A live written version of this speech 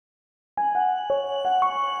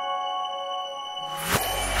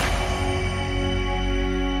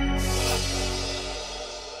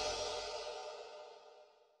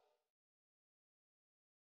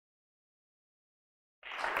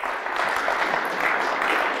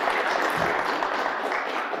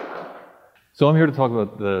So I'm here to talk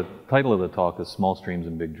about, the title of the talk is Small Streams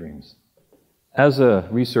and Big Dreams. As a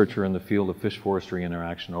researcher in the field of fish-forestry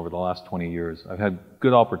interaction over the last 20 years, I've had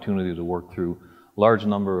good opportunity to work through a large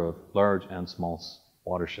number of large and small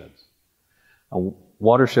watersheds.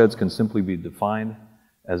 Watersheds can simply be defined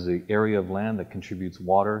as the area of land that contributes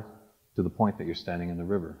water to the point that you're standing in the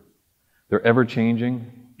river. They're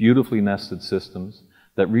ever-changing, beautifully nested systems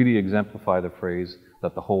that really exemplify the phrase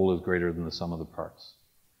that the whole is greater than the sum of the parts.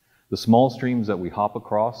 The small streams that we hop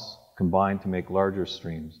across combine to make larger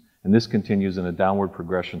streams, and this continues in a downward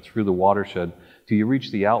progression through the watershed till you reach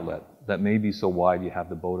the outlet that may be so wide you have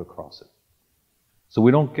the boat across it. So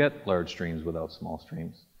we don't get large streams without small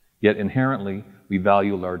streams, yet inherently we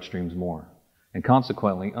value large streams more. And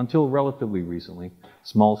consequently, until relatively recently,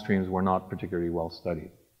 small streams were not particularly well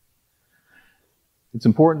studied. It's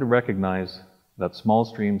important to recognize that small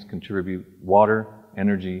streams contribute water,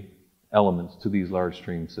 energy, elements to these large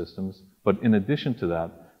stream systems, but in addition to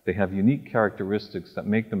that, they have unique characteristics that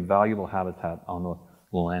make them valuable habitat on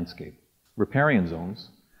the landscape. Riparian zones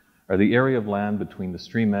are the area of land between the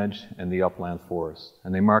stream edge and the upland forest,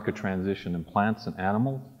 and they mark a transition in plants and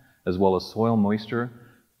animals, as well as soil moisture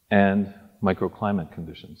and microclimate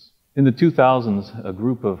conditions. In the 2000s, a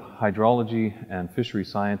group of hydrology and fishery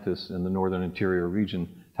scientists in the northern interior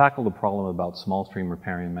region tackled the problem about small stream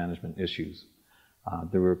riparian management issues.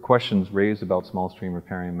 There were questions raised about small stream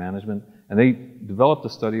riparian management, and they developed a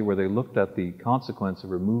study where they looked at the consequence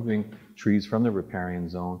of removing trees from the riparian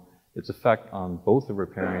zone, its effect on both the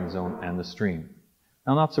riparian zone and the stream.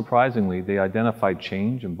 Now, not surprisingly, they identified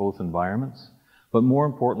change in both environments, but more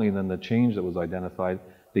importantly than the change that was identified,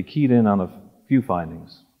 they keyed in on a few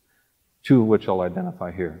findings, two of which I'll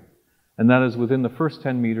identify here. And that is, within the first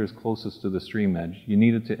 10 meters closest to the stream edge, you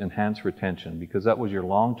needed to enhance retention because that was your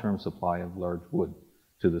long-term supply of large wood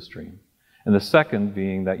to the stream. And the second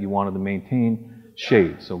being that you wanted to maintain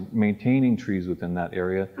shade, so maintaining trees within that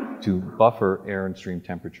area to buffer air and stream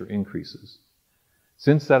temperature increases.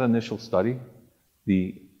 Since that initial study,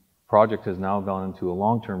 the project has now gone into a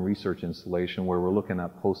long-term research installation where we're looking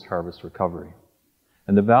at post-harvest recovery.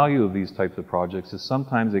 And the value of these types of projects is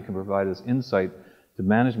sometimes they can provide us insight to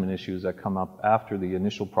management issues that come up after the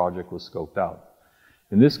initial project was scoped out.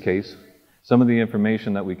 In this case, some of the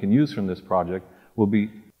information that we can use from this project will be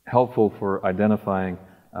helpful for identifying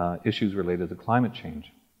issues related to climate change.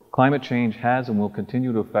 Climate change has and will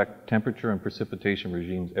continue to affect temperature and precipitation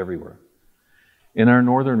regimes everywhere. In our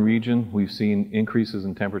northern region, we've seen increases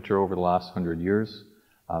in temperature over the last 100 years.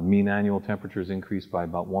 Mean annual temperatures increased by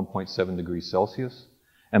about 1.7 degrees Celsius.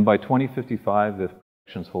 And by 2055, if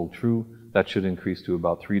predictions hold true, that should increase to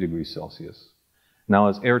about 3 degrees Celsius. Now,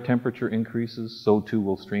 as air temperature increases, so too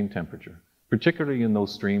will stream temperature, particularly in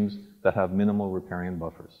those streams that have minimal riparian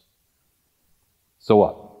buffers. So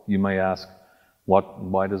what? You may ask,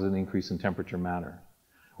 why does an increase in temperature matter?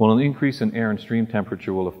 Well, an increase in air and stream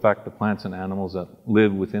temperature will affect the plants and animals that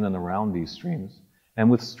live within and around these streams. And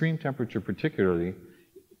with stream temperature particularly,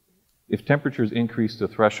 if temperatures increase to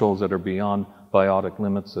thresholds that are beyond biotic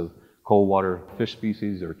limits of cold water fish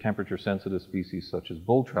species or temperature-sensitive species such as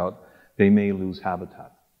bull trout, they may lose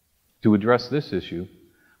habitat. To address this issue,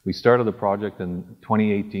 we started a project in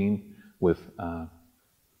 2018 with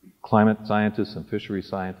climate scientists and fishery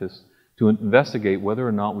scientists to investigate whether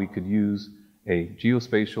or not we could use a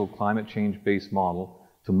geospatial climate change-based model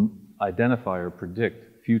to identify or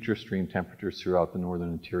predict future stream temperatures throughout the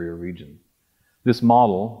northern interior region. This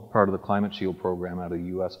model, part of the Climate Shield program out of the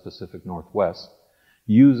U.S. Pacific Northwest,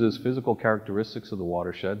 uses physical characteristics of the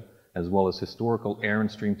watershed as well as historical air and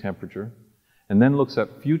stream temperature, and then looks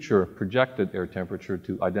at future projected air temperature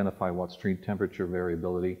to identify what stream temperature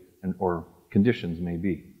variability or conditions may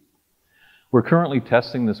be. We're currently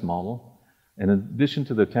testing this model. In addition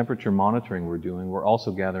to the temperature monitoring we're doing, we're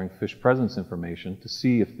also gathering fish presence information to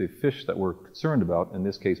see if the fish that we're concerned about, in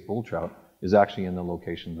this case bull trout, is actually in the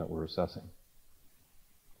location that we're assessing.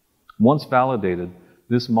 Once validated,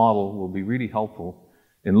 this model will be really helpful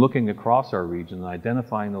in looking across our region and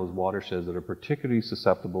identifying those watersheds that are particularly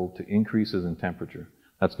susceptible to increases in temperature.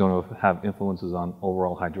 That's going to have influences on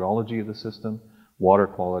overall hydrology of the system, water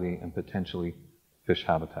quality, and potentially fish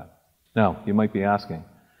habitat. Now, you might be asking,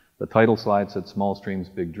 the title slide said Small Streams,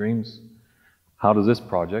 Big Dreams. How does this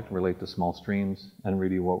project relate to small streams, and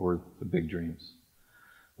really what were the big dreams?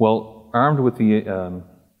 Well, armed with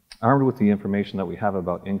the information that we have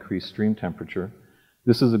about increased stream temperature,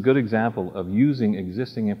 this is a good example of using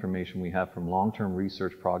existing information we have from long-term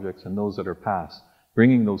research projects and those that are past,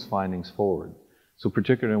 bringing those findings forward. So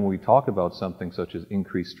particularly when we talk about something such as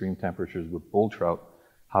increased stream temperatures with bull trout,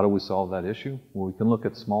 how do we solve that issue? Well, we can look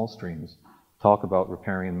at small streams talk about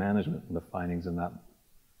riparian management and the findings in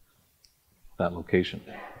that location.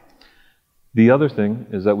 The other thing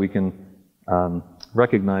is that we can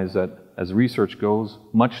recognize that as research goes,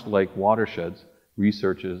 much like watersheds,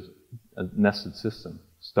 research is a nested system.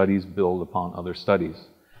 Studies build upon other studies.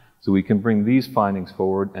 So we can bring these findings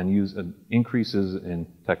forward and use increases in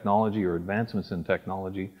technology or advancements in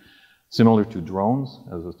technology, similar to drones,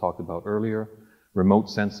 as was talked about earlier, remote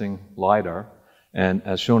sensing, LiDAR, and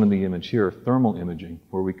as shown in the image here, thermal imaging,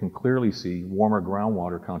 where we can clearly see warmer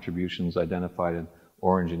groundwater contributions identified in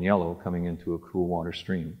orange and yellow coming into a cool water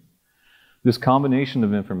stream. This combination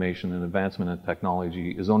of information and advancement in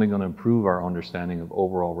technology is only going to improve our understanding of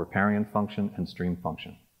overall riparian function and stream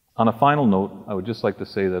function. On a final note, I would just like to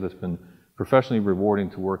say that it's been professionally rewarding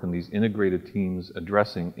to work in these integrated teams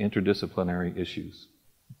addressing interdisciplinary issues,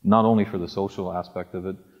 not only for the social aspect of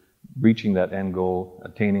it, reaching that end goal,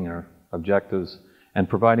 attaining our objectives, and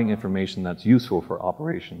providing information that's useful for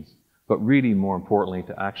operations, but really more importantly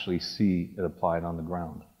to actually see it applied on the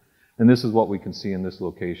ground. And this is what we can see in this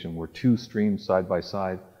location, where two streams side by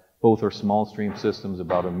side, both are small stream systems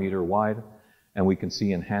about 1 meter wide, and we can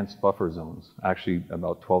see enhanced buffer zones, actually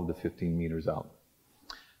about 12 to 15 meters out.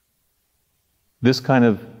 This kind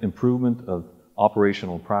of improvement of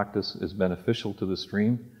operational practice is beneficial to the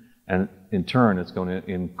stream, and in turn it's going to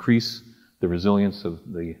increase the resilience of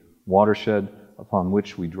the watershed upon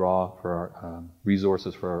which we draw for our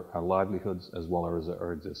resources for our livelihoods as well as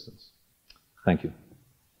our existence. Thank you.